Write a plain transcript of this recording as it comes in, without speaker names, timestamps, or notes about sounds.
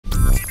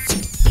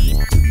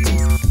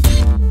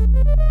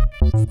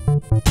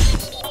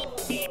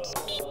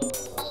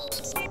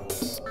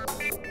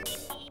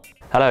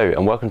Hello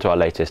and welcome to our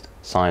latest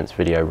Science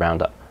Video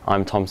Roundup.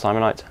 I'm Tom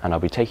Simonite and I'll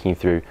be taking you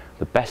through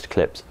the best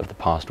clips of the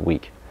past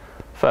week.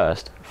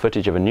 First,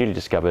 footage of a newly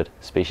discovered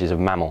species of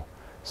mammal.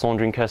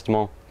 Sandrine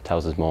Curstemont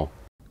tells us more.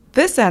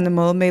 This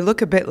animal may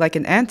look a bit like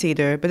an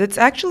anteater, but it's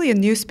actually a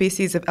new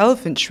species of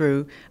elephant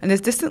shrew and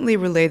is distantly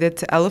related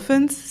to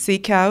elephants, sea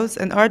cows,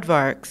 and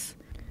aardvarks.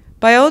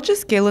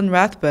 Biologist Galen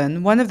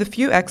Rathbun, one of the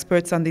few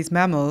experts on these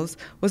mammals,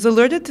 was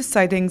alerted to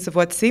sightings of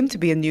what seemed to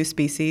be a new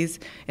species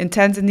in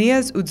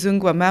Tanzania's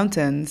Udzungwa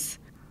Mountains.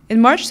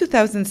 In March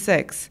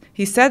 2006,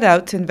 he set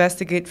out to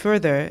investigate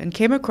further and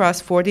came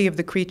across 40 of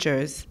the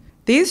creatures.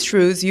 These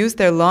shrews use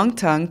their long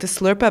tongue to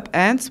slurp up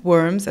ants,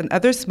 worms, and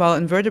other small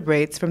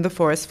invertebrates from the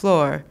forest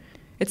floor.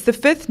 It's the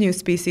fifth new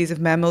species of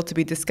mammal to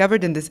be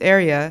discovered in this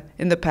area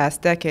in the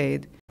past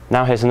decade.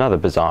 Now here's another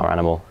bizarre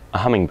animal, a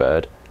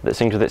hummingbird, that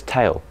sings with its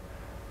tail.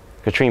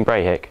 Katrine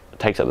Brahick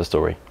takes up the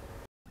story.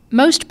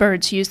 Most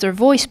birds use their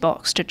voice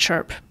box to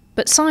chirp,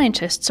 but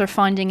scientists are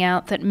finding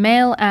out that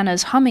male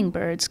Anna's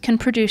hummingbirds can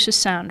produce a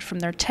sound from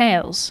their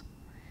tails.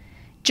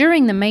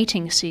 During the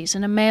mating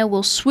season, a male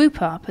will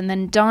swoop up and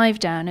then dive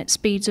down at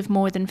speeds of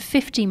more than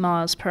 50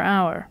 miles per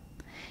hour.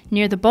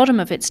 Near the bottom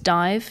of its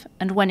dive,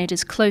 and when it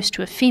is close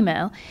to a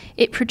female,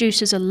 it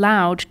produces a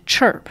loud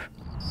chirp.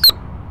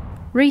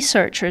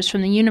 Researchers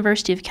from the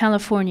University of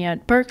California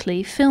at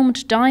Berkeley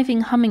filmed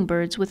diving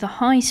hummingbirds with a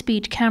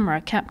high-speed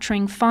camera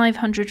capturing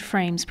 500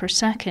 frames per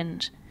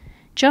second.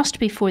 Just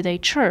before they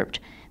chirped,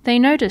 they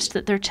noticed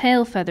that their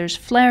tail feathers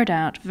flared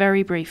out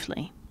very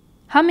briefly.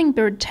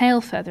 Hummingbird tail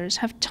feathers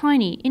have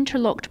tiny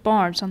interlocked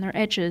barbs on their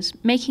edges,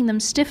 making them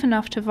stiff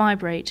enough to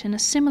vibrate in a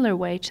similar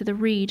way to the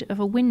reed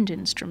of a wind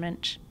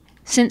instrument.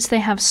 Since they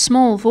have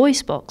small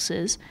voice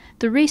boxes,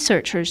 the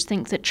researchers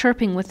think that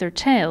chirping with their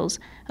tails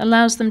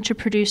allows them to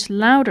produce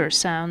louder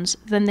sounds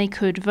than they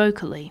could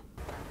vocally.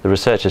 The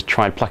researchers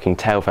tried plucking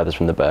tail feathers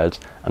from the birds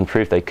and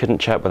proved they couldn't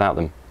chirp without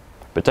them.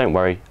 But don't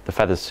worry, the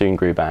feathers soon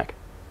grew back.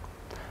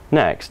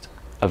 Next,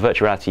 a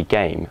virtual reality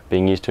game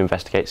being used to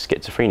investigate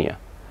schizophrenia.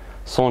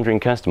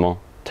 Sandrine Curstemont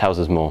tells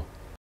us more.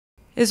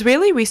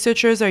 Israeli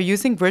researchers are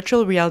using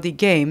virtual reality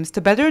games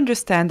to better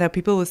understand how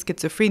people with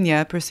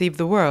schizophrenia perceive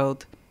the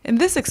world. In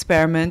this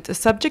experiment, a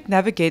subject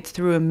navigates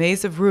through a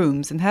maze of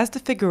rooms and has to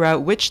figure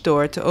out which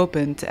door to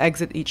open to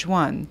exit each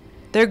one.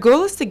 Their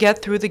goal is to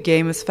get through the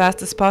game as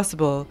fast as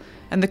possible,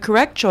 and the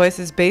correct choice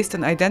is based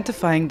on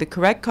identifying the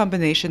correct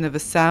combination of a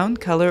sound,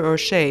 color, or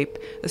shape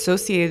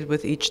associated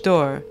with each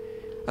door.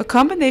 A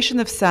combination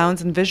of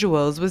sounds and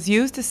visuals was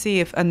used to see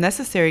if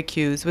unnecessary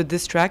cues would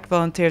distract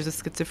volunteers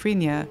with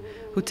schizophrenia,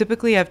 who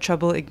typically have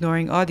trouble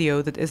ignoring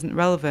audio that isn't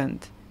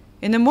relevant.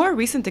 In a more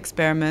recent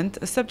experiment,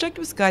 a subject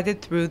was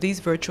guided through these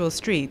virtual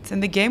streets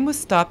and the game was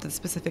stopped at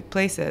specific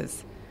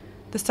places.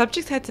 The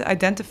subject had to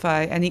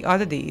identify any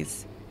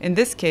oddities, in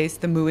this case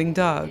the mooing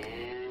dog.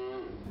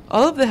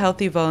 All of the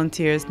healthy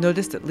volunteers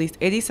noticed at least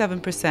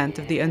 87%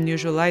 of the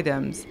unusual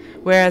items,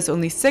 whereas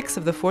only 6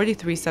 of the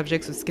 43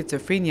 subjects with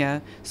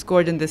schizophrenia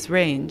scored in this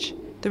range.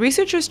 The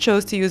researchers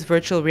chose to use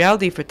virtual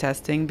reality for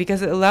testing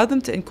because it allowed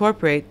them to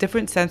incorporate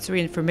different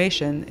sensory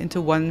information into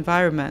one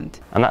environment.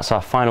 And that's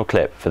our final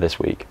clip for this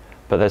week.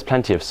 But there's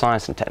plenty of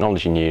science and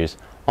technology news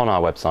on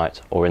our website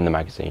or in the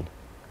magazine.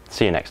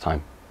 See you next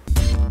time.